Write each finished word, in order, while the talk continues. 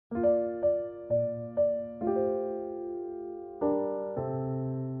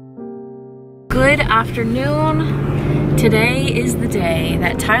Good afternoon. Today is the day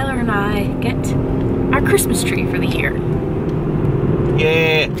that Tyler and I get our Christmas tree for the year.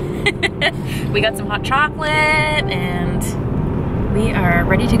 Yeah. We got some hot chocolate and we are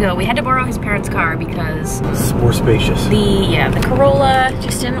ready to go. We had to borrow his parents' car because It's more spacious. the Corolla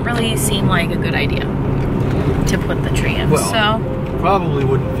just didn't really seem like a good idea to put the tree in. Well, so probably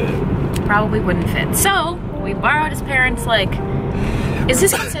wouldn't fit. probably wouldn't fit. So we borrowed his parents, like, is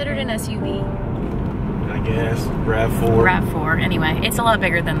this considered an SUV? I guess. RAV4. RAV4. Anyway, it's a lot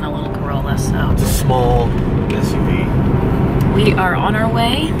bigger than the little Corolla, so. It's a small SUV. We are on our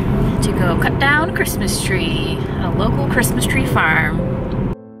way to go cut down a Christmas tree at a local Christmas tree farm.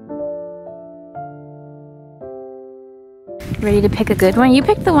 Ready to pick a good one? You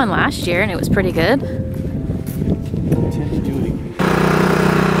picked the one last year and it was pretty good. I tend to do it again.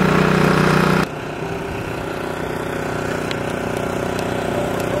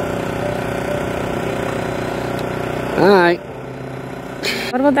 Alright.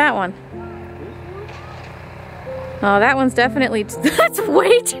 What about that one? Oh, that one's definitely, that's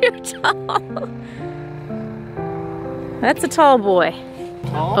way too tall. That's a tall boy.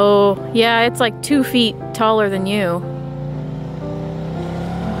 Tall? Oh, yeah, it's like 2 feet taller than you.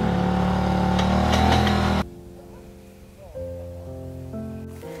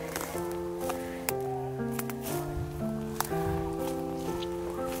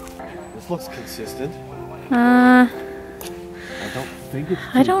 This looks consistent. I don't think it's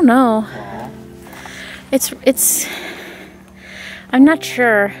I don't know. tall. It's, I'm not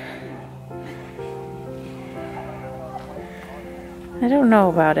sure. I don't know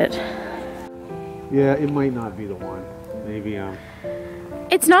about it. Yeah, it might not be the one. Maybe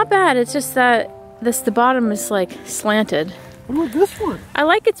It's not bad, it's just that the bottom is like slanted. What about this one? I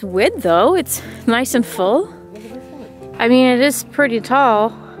like its width though, it's nice and full. Look at this one. I mean, it is pretty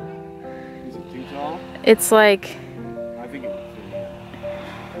tall. Is it too tall? It's like, I think it would fit.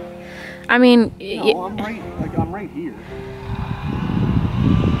 I mean, No, I'm right here.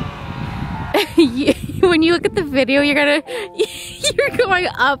 when you look at the video, you're going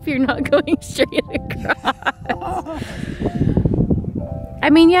up, you're not going straight across. I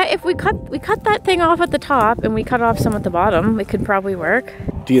mean, yeah, if we cut that thing off at the top and we cut off some at the bottom, it could probably work.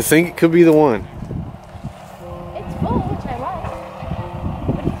 Do you think it could be the one? It's full, which I like.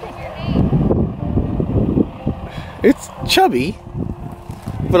 What do you think, your name? It's chubby,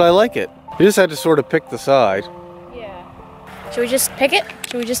 but I like it. You just had to sort of pick the side. Yeah. Should we just pick it?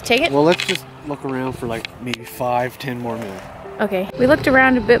 Should we just take it? Well, let's just look around for like maybe 5-10 more minutes. Okay. We looked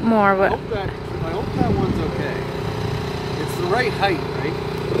around a bit more, I but hope that one's okay. It's the right height, right?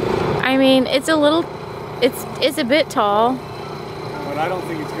 I mean, it's a bit tall. But I don't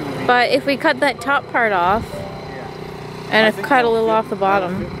think it's going to be. But if we cut that top part off, Yeah. and I if think cut a that'll little fit- off the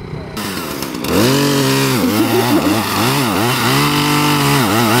bottom. that'll fit.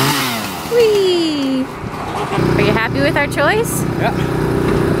 Whee! Are you happy with our choice? Yeah.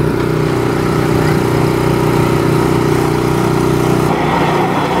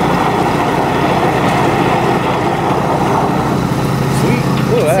 Sweet.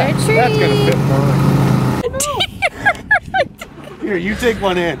 Look at that. It's our That's gonna tree. fit fine. Here, you take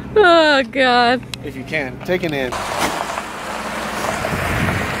one in. Oh God. If you can. Take an in.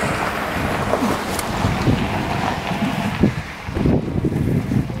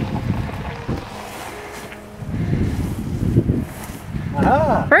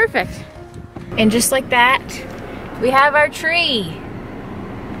 Aha! Perfect. And just like that, we have our tree.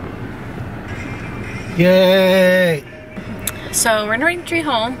 Yay! So we're gonna bring the tree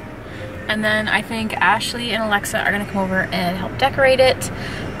home, and then I think Ashley and Alexa are gonna come over and help decorate it.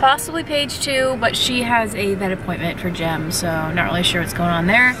 Possibly Paige too, but she has a vet appointment for Jem, so I'm not really sure what's going on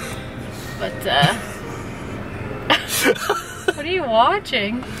there. But what are you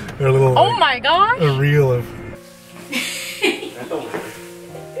watching? A little, Oh my gosh! a reel of.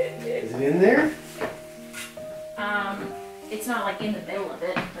 Is it in there? It's not like in the middle of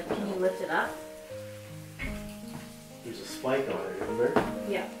it. Like, can you lift it up? There's a spike on it, isn't there?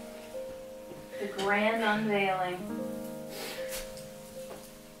 Yeah. The grand unveiling.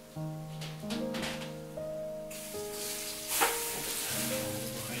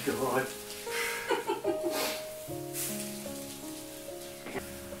 My God.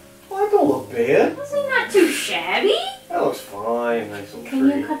 Well, that don't look bad. This is not too shabby. That looks fine. Nice little Can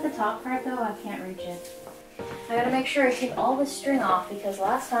tree. you cut the top part though? I can't reach it. I gotta make sure I take all the string off because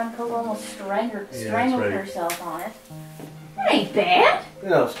last time Coco almost strangled right. herself on it. That ain't bad.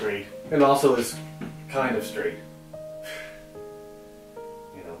 No, straight. And also is kind of straight.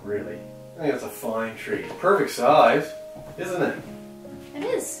 You know, really. I think it's a fine tree. Perfect size, isn't it? It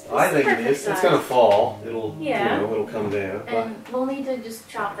is. I think it is. It's gonna fall. It'll, yeah. You know, it'll come down. And we'll need to just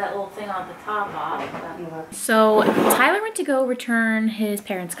chop that little thing on the top off. So Tyler went to go return his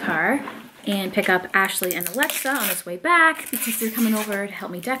parents' car and pick up Ashley and Alexa on his way back because they're coming over to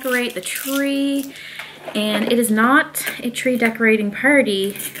help me decorate the tree. And it is not a tree decorating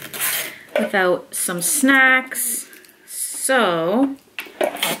party without some snacks. So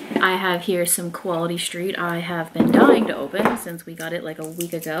I have here some Quality Street I have been dying to open since we got it like a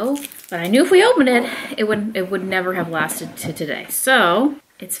week ago. But I knew if we opened it, it would never have lasted to today. So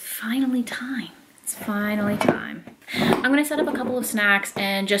it's finally time. It's finally time. I'm gonna set up a couple of snacks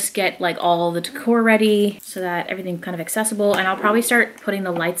and just get like all the decor ready so that everything's kind of accessible. And I'll probably start putting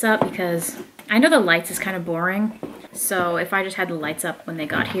the lights up because I know the lights is kind of boring. So if I just had the lights up when they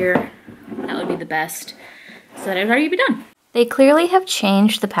got here, that would be the best. So that everybody would be done. They clearly have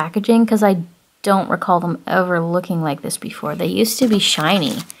changed the packaging because I don't recall them ever looking like this before. They used to be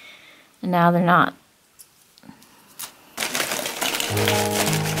shiny and now they're not.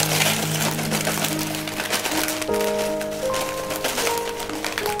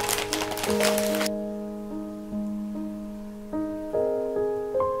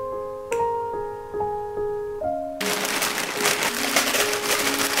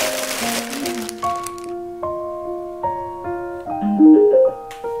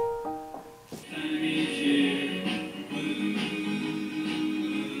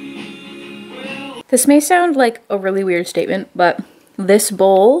 This may sound like a really weird statement, but this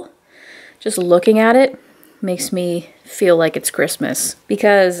bowl, just looking at it, makes me feel like it's Christmas.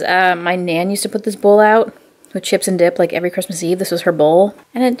 Because my nan used to put this bowl out with chips and dip like every Christmas Eve. This was her bowl.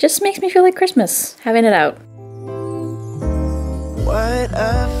 And it just makes me feel like Christmas, having it out. What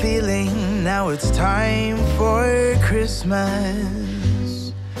a feeling, now it's time for Christmas.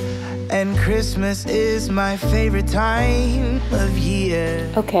 And Christmas is my favorite time of year.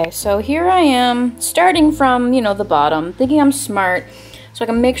 Okay, so here I am, starting from, you know, the bottom, thinking I'm smart, so I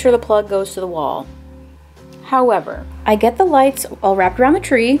can make sure the plug goes to the wall. However, I get the lights all wrapped around the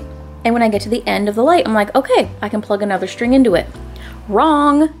tree, and when I get to the end of the light, I'm like, okay, I can plug another string into it.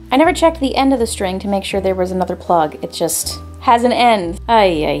 Wrong! I never checked the end of the string to make sure there was another plug. It just has an end.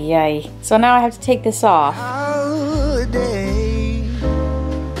 Ay, ay, ay. So now I have to take this off. Holiday.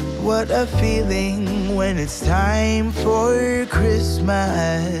 What a feeling when it's time for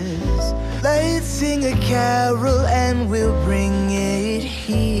Christmas. Let's sing a carol and we'll bring it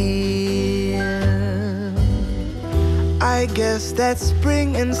here. I guess that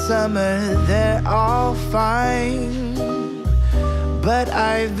spring and summer, they're all fine. But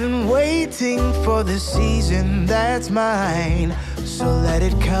I've been waiting for the season that's mine. So let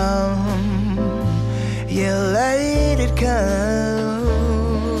it come, yeah, let it come.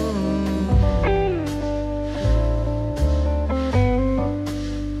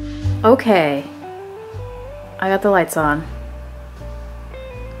 Okay, I got the lights on.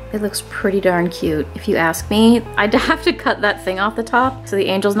 It looks pretty darn cute, if you ask me. I'd have to cut that thing off the top, so the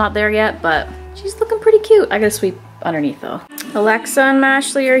angel's not there yet, but she's looking pretty cute. I gotta sweep underneath though. Alexa and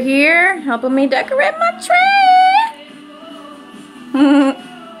Ashley are here, helping me decorate my tree.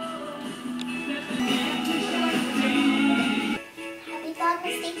 Happy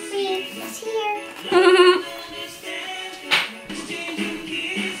Vlogmas Day 3 is here.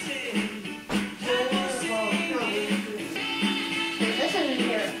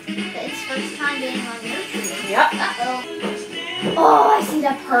 First time being on your tree. Yep. Uh-oh. Oh, I see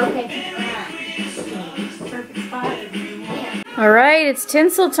the perfect spot. Yeah. All right, it's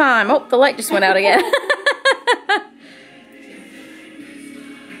tinsel time. Oh, the light just went out again.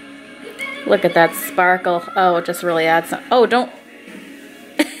 Look at that sparkle. Oh, it just really adds some. Oh, don't.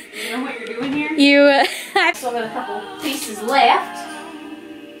 You know what you're doing here? You. I still got a couple pieces left.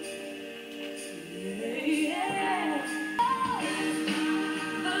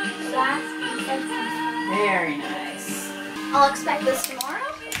 Very nice. I'll expect this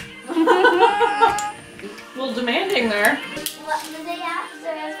tomorrow. A little demanding there. What, the day after,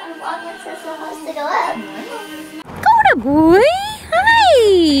 as my Vlogmas is supposed to go up. Coda boy.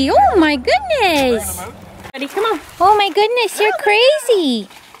 Hi. Oh my goodness. Ready? Come on. Oh my goodness, you're crazy.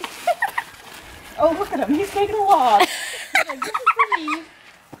 Oh, look at him. He's taking a walk. Like, this is for me.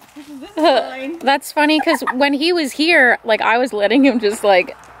 This is mine. That's funny because when he was here, like I was letting him just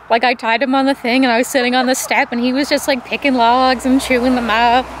like I tied him on the thing and I was sitting on the step and he was just like picking logs and chewing them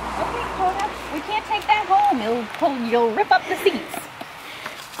up. Okay, Coda. We can't take that home. You'll rip up the seats.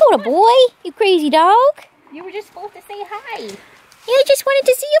 Coda boy, you crazy dog. You were just supposed to say hi. I just wanted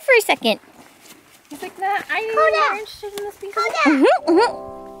to see you for a second. He's like, nah, I didn't Coda. even interested in this piece of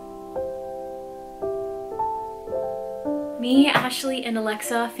Coda. Me, Ashley, and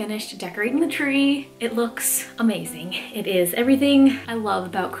Alexa finished decorating the tree. It looks amazing. It is everything I love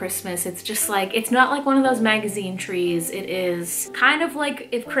about Christmas. It's just like, it's not like one of those magazine trees. It is kind of like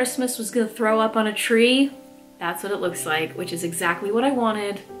if Christmas was gonna throw up on a tree, that's what it looks like, which is exactly what I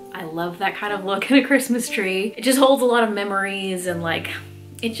wanted. I love that kind of look in a Christmas tree. It just holds a lot of memories and like,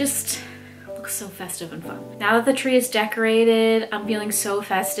 it just looks so festive and fun. Now that the tree is decorated, I'm feeling so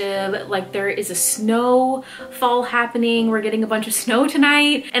festive. Like there is a snowfall happening. We're getting a bunch of snow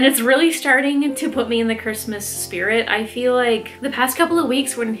tonight and it's really starting to put me in the Christmas spirit. I feel like the past couple of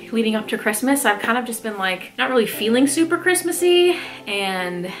weeks when leading up to Christmas, I've kind of just been like not really feeling super Christmassy,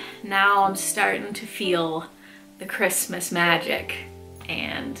 and now I'm starting to feel the Christmas magic.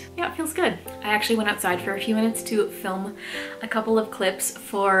 And yeah, it feels good. I actually went outside for a few minutes to film a couple of clips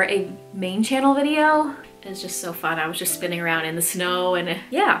for a main channel video. It was just so fun. I was just spinning around in the snow and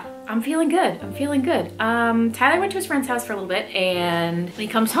yeah, I'm feeling good. I'm feeling good. Tyler went to his friend's house for a little bit, and when he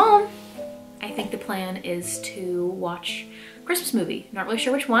comes home, I think the plan is to watch a Christmas movie. Not really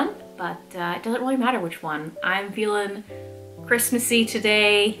sure which one, but it doesn't really matter which one. I'm feeling Christmassy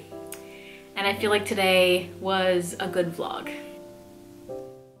today, and I feel like today was a good vlog.